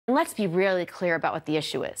And let's be really clear about what the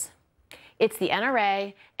issue is. It's the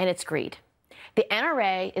NRA and it's greed. The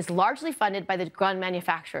NRA is largely funded by the gun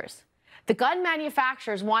manufacturers. The gun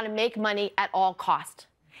manufacturers want to make money at all cost.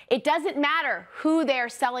 It doesn't matter who they're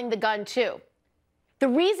selling the gun to. The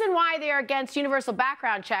reason why they're against universal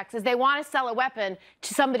background checks is they want to sell a weapon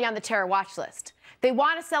to somebody on the terror watch list. They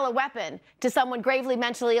want to sell a weapon to someone gravely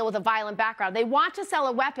mentally ill with a violent background. They want to sell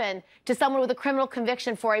a weapon to someone with a criminal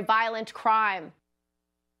conviction for a violent crime.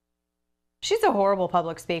 She's a horrible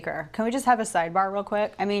public speaker. Can we just have a sidebar real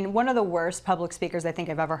quick? I mean, one of the worst public speakers I think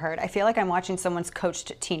I've ever heard. I feel like I'm watching someone's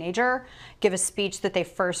coached teenager give a speech that they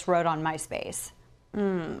first wrote on MySpace.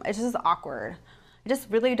 It's just awkward. I just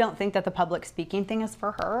really don't think that the public speaking thing is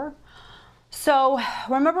for her. So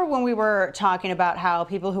remember when we were talking about how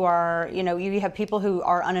people who are, you have people who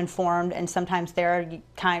are uninformed and sometimes they're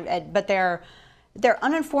they're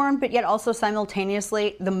uninformed, but yet also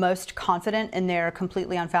simultaneously the most confident in their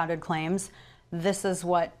completely unfounded claims. This is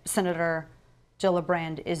what Senator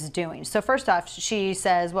Gillibrand is doing. So first off, she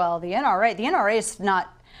says, well, the NRA is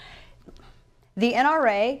not, the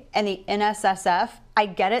NRA and the NSSF, I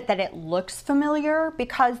get it that it looks familiar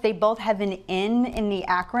because they both have an N in the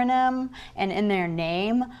acronym and in their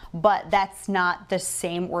name, but that's not the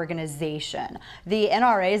same organization. The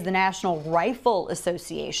NRA is the National Rifle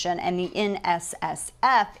Association and the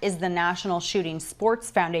NSSF is the National Shooting Sports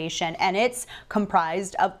Foundation, and it's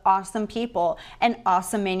comprised of awesome people and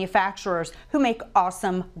awesome manufacturers who make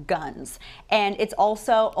awesome guns. And it's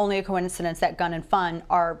also only a coincidence that gun and fun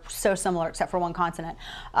are so similar except for one consonant.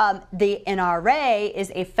 The NRA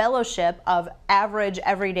is a fellowship of average,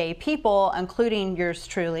 everyday people, including yours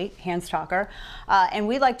truly, Hans Talker, and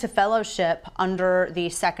we like to fellowship under the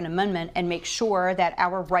Second Amendment and make sure that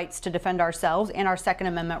our rights to defend ourselves and our Second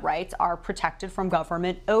Amendment rights are protected from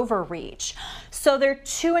government overreach. So they're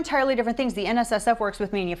two entirely different things. The NSSF works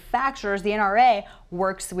with manufacturers, the NRA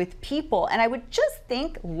works with people, and I would just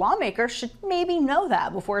think lawmakers should maybe know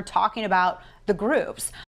that before talking about the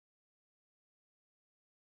groups.